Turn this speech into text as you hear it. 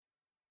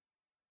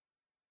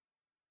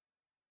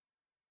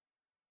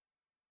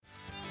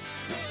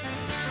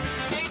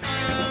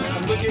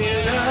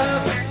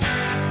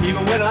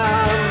even when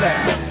I'm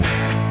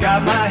down.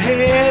 Got my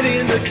head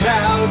in the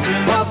clouds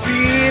and my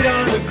feet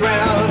on the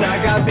ground.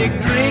 I got big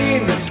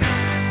dreams,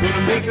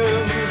 gonna make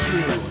them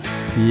true.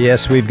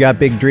 Yes, we've got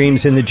big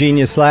dreams in the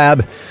Genius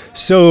Lab.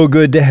 So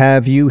good to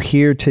have you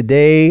here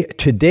today.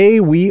 Today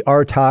we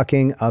are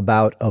talking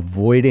about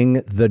avoiding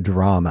the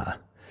drama.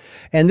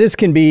 And this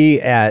can be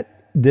at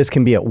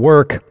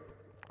work.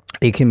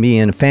 It can be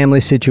in a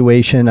family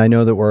situation. I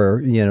know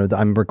that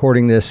I'm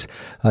recording this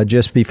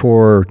just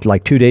before,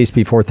 like 2 days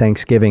before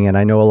Thanksgiving. And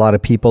I know a lot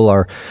of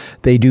people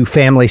they do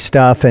family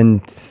stuff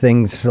and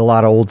things, a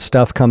lot of old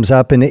stuff comes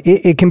up, and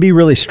it can be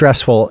really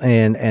stressful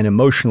and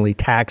emotionally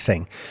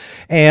taxing.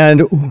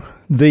 And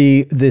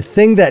the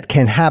thing that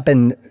can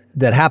happen,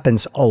 that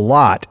happens a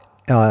lot,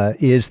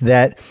 is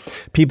that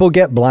people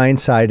get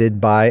blindsided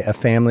by a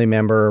family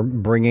member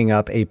bringing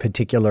up a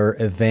particular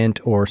event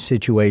or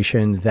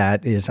situation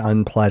that is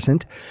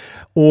unpleasant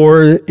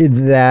or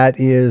that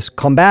is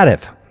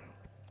combative.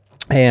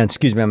 And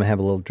excuse me, I'm going to have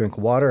a little drink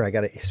of water. I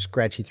got a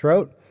scratchy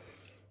throat.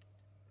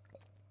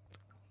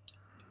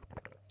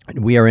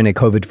 We are in a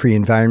COVID-free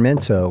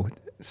environment, so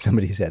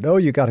somebody said, "Oh,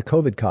 you got a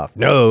COVID cough."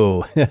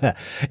 No.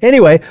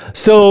 Anyway,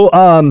 so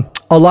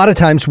a lot of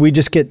times we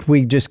just get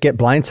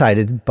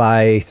blindsided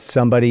by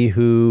somebody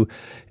who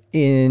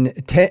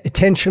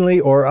intentionally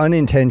or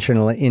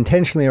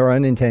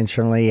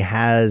unintentionally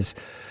has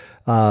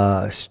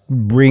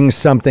brings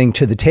something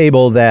to the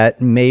table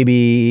that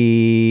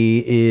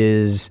maybe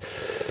is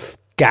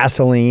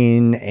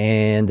gasoline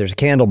and there's a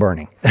candle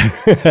burning.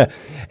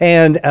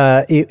 And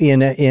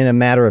in a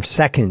matter of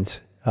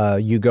seconds,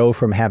 you go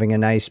from having a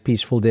nice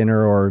peaceful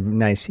dinner or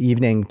nice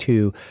evening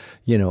to,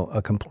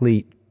 a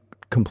complete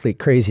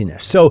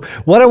craziness. So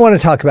what I want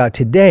to talk about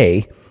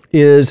today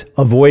is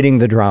avoiding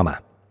the drama.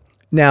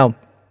 Now,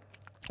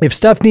 if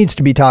stuff needs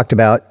to be talked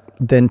about,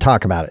 then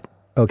talk about it.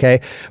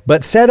 Okay.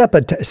 But set up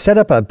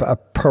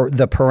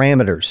the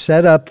parameters,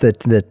 set up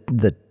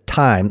the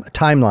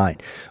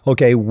timeline.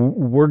 Okay,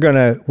 we're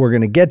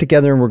gonna get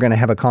together and we're gonna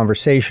have a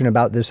conversation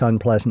about this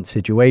unpleasant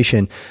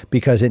situation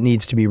because it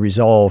needs to be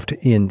resolved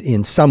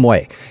in some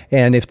way.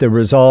 And if the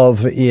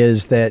resolve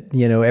is that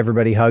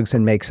everybody hugs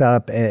and makes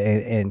up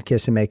and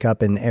kiss and make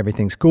up and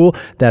everything's cool,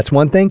 that's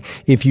one thing.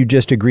 If you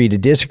just agree to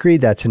disagree,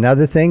 that's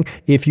another thing.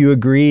 If you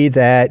agree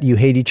that you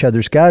hate each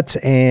other's guts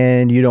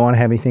and you don't want to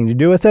have anything to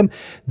do with them,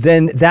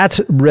 then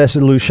that's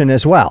resolution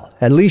as well.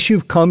 At least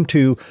you've come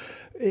to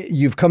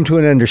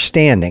an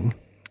understanding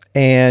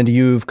and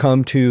you've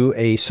come to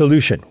a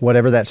solution,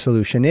 whatever that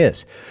solution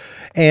is.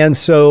 And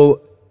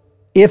so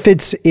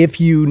if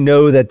you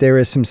know that there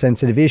is some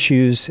sensitive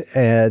issues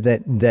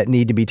that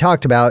need to be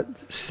talked about,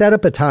 set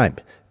up a time.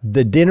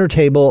 The dinner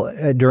table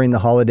during the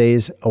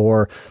holidays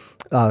or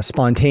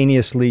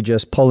spontaneously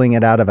just pulling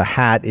it out of a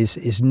hat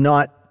is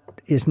not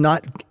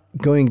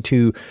going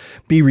to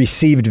be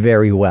received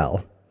very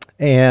well.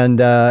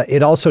 And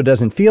it also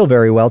doesn't feel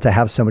very well to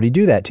have somebody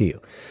do that to you.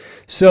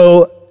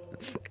 So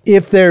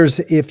if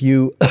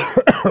you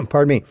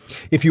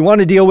want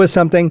to deal with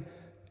something,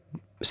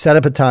 set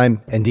up a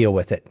time and deal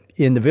with it.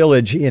 In the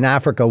village in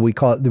Africa, we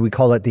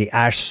call it the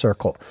ash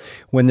circle.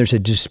 When there's a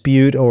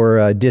dispute or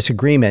a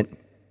disagreement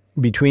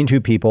between two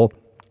people,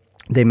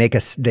 they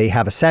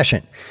have a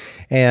session,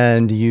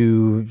 and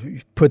you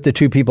put the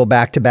two people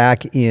back to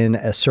back in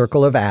a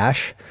circle of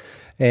ash,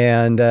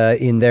 and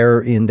in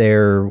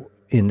their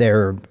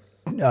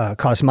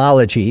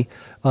cosmology,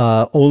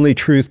 only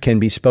truth can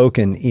be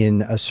spoken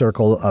in a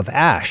circle of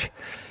ash.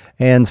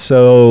 And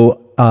so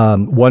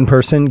one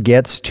person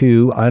gets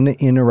to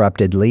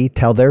uninterruptedly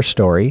tell their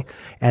story,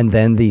 and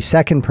then the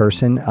second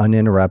person,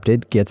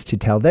 uninterrupted, gets to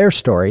tell their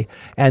story,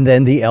 and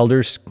then the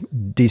elders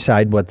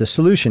decide what the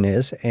solution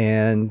is,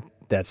 and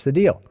that's the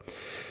deal.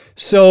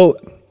 So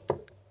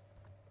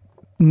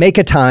make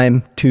a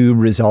time to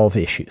resolve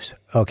issues.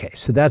 Okay,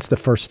 so that's the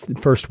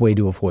first way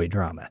to avoid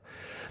drama.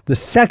 The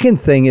second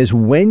thing is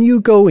when you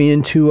go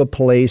into a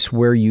place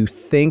where you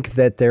think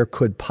that there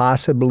could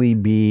possibly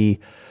be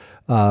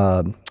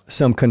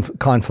some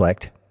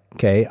conflict,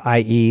 okay,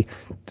 i.e.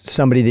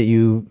 somebody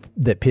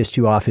that pissed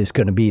you off is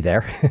going to be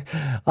there,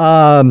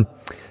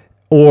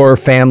 or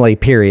family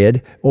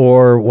period,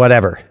 or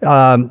whatever.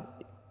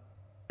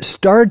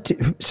 Start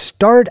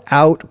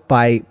out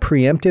by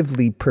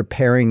preemptively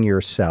preparing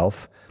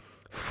yourself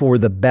for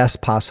the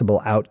best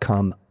possible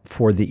outcome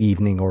for the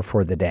evening or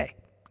for the day.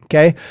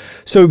 Okay,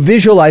 so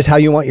visualize how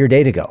you want your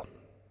day to go.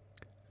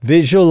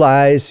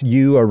 Visualize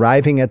you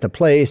arriving at the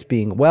place,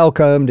 being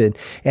welcomed, and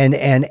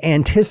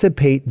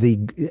anticipate the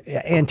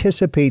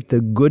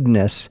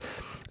goodness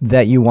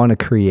that you want to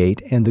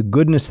create and the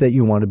goodness that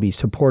you want to be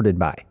supported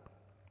by,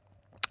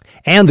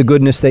 and the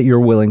goodness that you're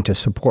willing to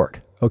support.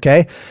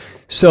 Okay,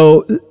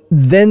 so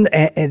then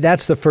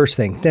that's the first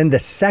thing. Then the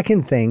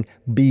second thing,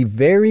 be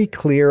very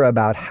clear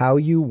about how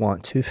you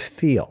want to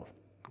feel.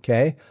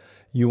 Okay.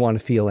 You want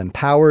to feel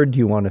empowered? Do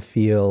you want to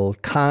feel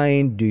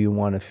kind? Do you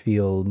want to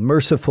feel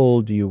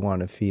merciful? Do you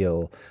want to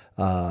feel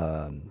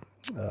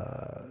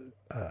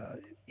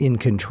in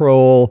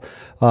control.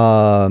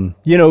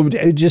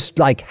 Just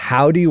like,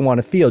 how do you want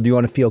to feel? Do you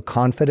want to feel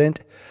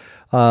confident?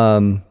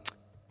 That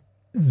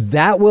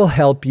will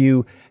help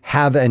you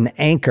have an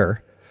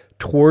anchor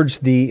towards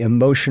the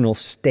emotional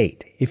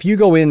state. If you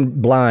go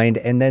in blind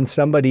and then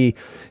somebody,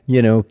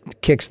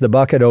 kicks the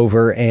bucket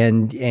over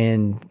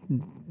and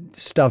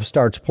stuff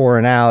starts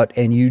pouring out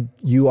and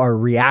you are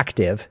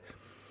reactive,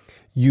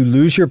 you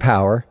lose your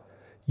power,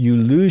 you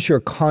lose your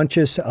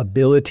conscious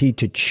ability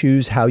to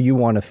choose how you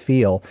want to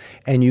feel,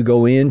 and you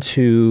go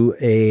into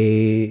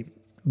the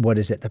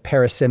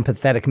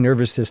parasympathetic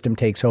nervous system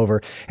takes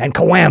over, and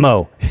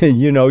kawammo,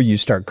 you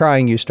start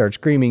crying, you start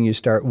screaming, you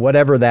start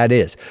whatever that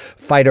is,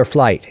 fight or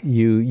flight.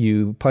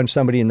 You punch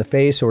somebody in the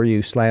face or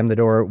you slam the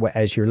door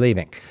as you're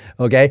leaving.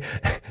 Okay.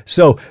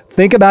 So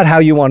think about how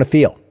you want to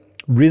feel.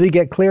 Really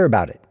get clear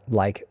about it.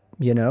 Like,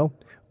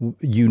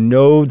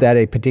 that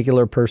a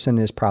particular person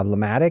is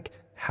problematic.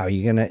 Do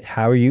you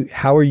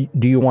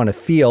want to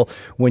feel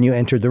when you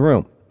enter the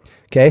room?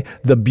 Okay.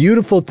 The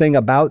beautiful thing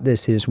about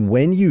this is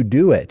when you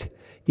do it,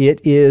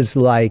 it is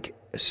like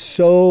it's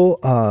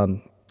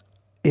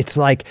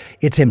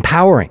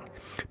empowering,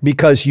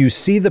 because you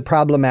see the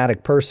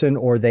problematic person,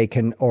 or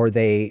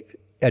they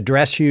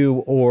address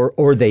you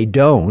or they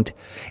don't.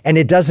 And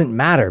it doesn't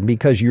matter,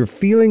 because your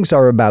feelings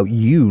are about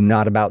you,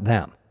 not about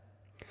them.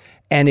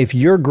 And if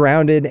you're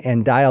grounded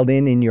and dialed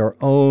in your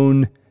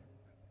own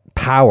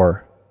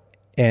power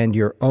and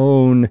your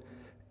own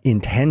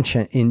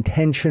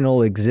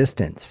intentional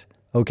existence,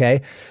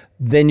 okay,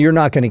 then you're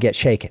not going to get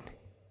shaken.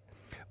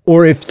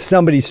 Or if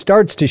somebody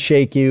starts to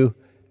shake you,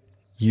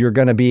 you're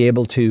going to be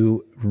able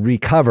to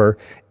recover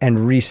and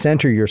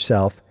recenter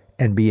yourself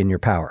and be in your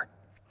power.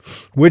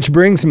 Which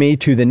brings me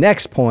to the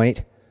next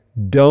point.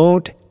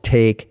 Don't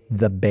take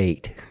the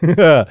bait.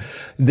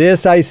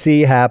 This I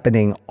see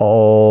happening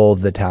all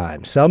the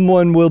time.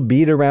 Someone will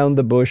beat around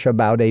the bush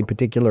about a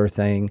particular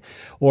thing,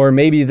 or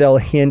maybe they'll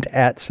hint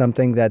at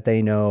something that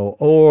they know,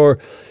 or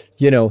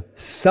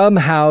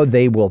somehow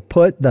they will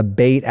put the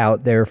bait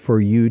out there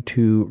for you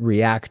to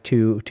react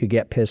to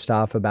get pissed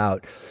off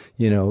about.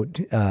 I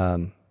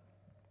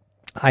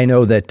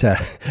know that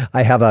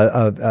I have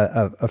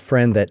a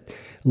friend that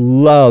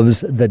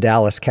loves the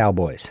Dallas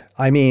Cowboys.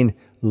 I mean,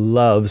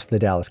 loves the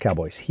Dallas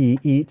Cowboys. He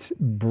eats,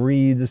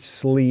 breathes,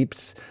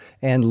 sleeps,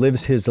 and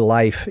lives his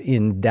life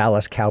in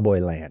Dallas Cowboy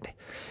land.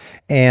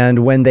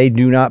 And when they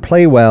do not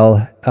play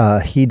well,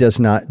 he does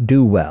not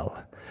do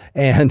well.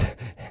 And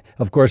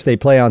of course, they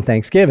play on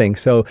Thanksgiving.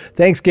 So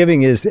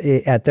Thanksgiving is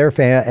at their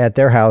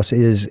house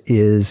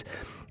is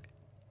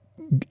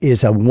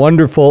a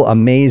wonderful,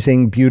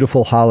 amazing,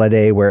 beautiful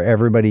holiday where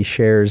everybody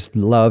shares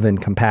love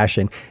and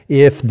compassion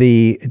if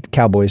the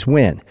Cowboys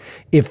win.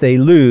 If they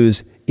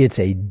lose, it's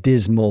a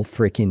dismal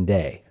freaking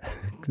day.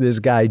 This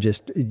guy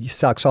just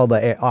sucks all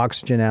the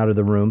oxygen out of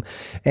the room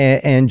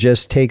and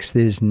just takes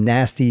this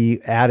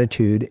nasty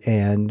attitude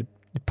and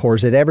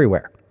pours it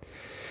everywhere.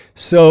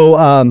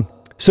 So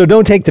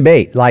don't take the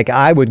bait. Like,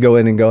 I would go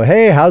in and go,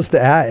 hey,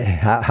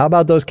 how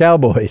about those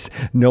Cowboys,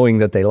 knowing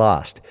that they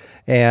lost.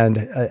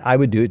 And I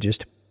would do it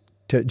just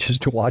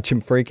to watch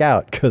him freak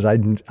out, because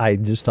I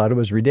just thought it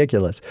was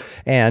ridiculous.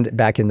 And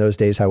back in those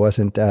days, I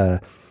wasn't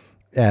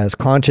as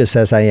conscious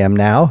as I am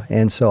now.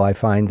 And so I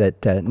find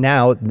that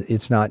now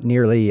it's not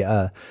nearly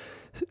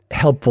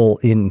helpful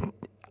in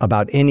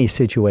about any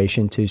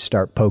situation to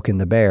start poking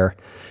the bear.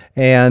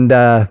 And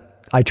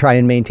I try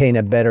and maintain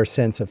a better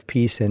sense of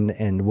peace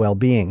and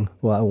well-being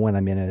when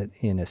I'm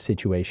in a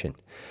situation.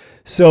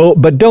 So,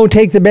 but don't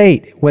take the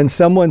bait. When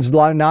someone's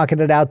knocking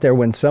it out there,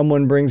 when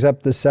someone brings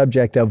up the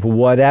subject of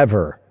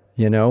whatever,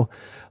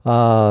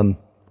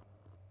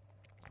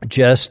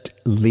 just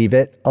leave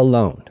it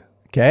alone.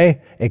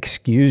 Okay?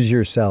 Excuse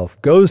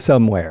yourself. Go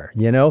somewhere,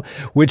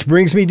 which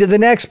brings me to the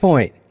next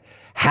point.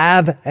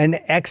 Have an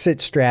exit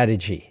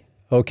strategy.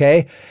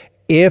 Okay?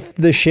 If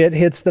the shit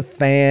hits the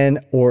fan,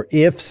 or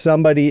if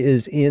somebody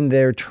is in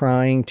there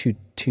trying to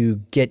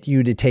get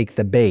you to take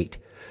the bait,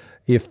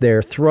 if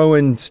they're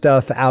throwing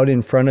stuff out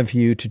in front of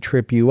you to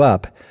trip you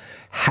up,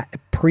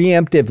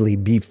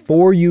 preemptively,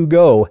 before you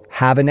go,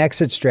 have an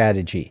exit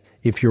strategy.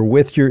 If you're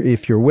with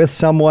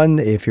someone,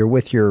 if you're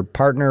with your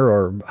partner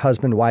or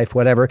husband, wife,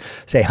 whatever,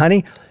 say,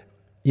 honey,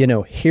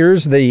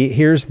 here's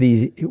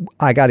the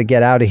I got to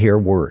get out of here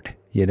word,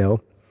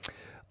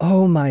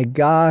 Oh my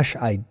gosh,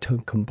 I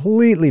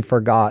completely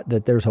forgot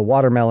that there's a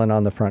watermelon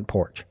on the front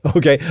porch.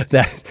 Okay,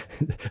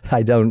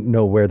 I don't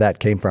know where that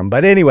came from.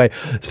 But anyway,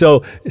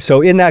 so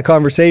in that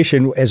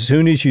conversation, as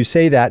soon as you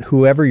say that,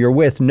 whoever you're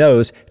with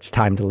knows it's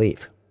time to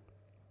leave.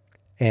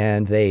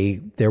 And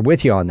they're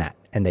with you on that,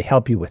 and they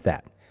help you with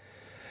that.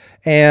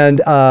 And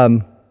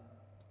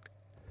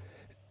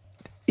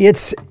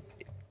it's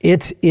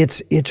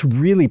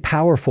really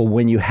powerful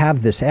when you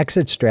have this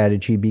exit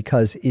strategy,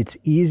 because it's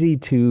easy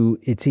to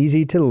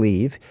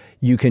leave.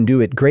 You can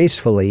do it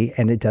gracefully,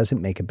 and it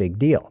doesn't make a big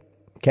deal.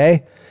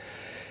 Okay?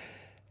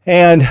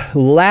 And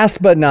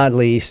last but not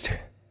least,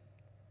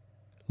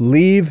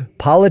 leave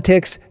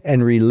politics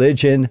and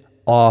religion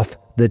off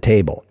the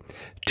table.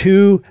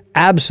 two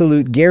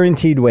absolute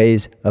guaranteed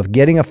ways of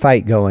getting a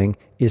fight going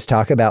is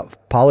talk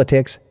about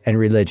politics and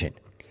religion.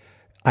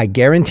 I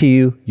guarantee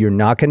you, you're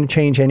not going to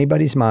change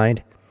anybody's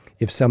mind.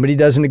 If somebody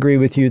doesn't agree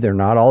with you, they're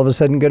not all of a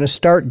sudden going to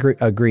start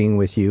agreeing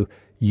with you.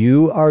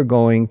 You are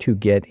going to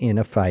get in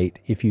a fight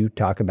if you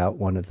talk about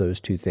one of those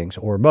two things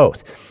or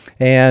both.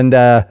 And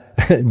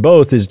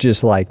both is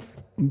just like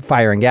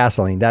fire and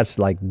gasoline. That's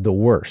like the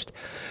worst.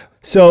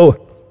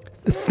 So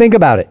think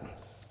about it.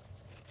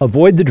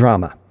 Avoid the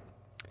drama.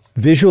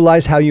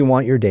 Visualize how you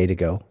want your day to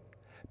go.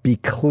 Be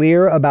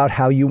clear about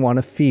how you want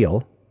to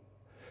feel.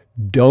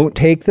 Don't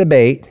take the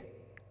bait.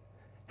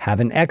 Have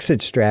an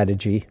exit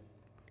strategy.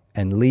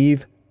 And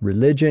leave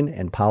religion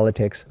and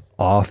politics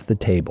off the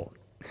table.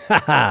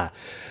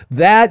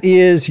 That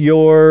is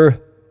your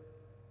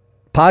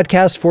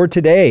podcast for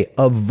today.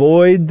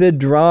 Avoid the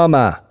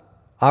drama.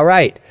 All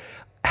right.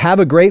 Have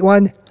a great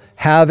one.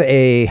 Have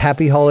a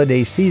happy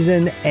holiday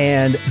season.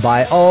 And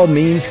by all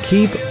means,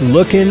 keep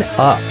looking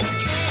up.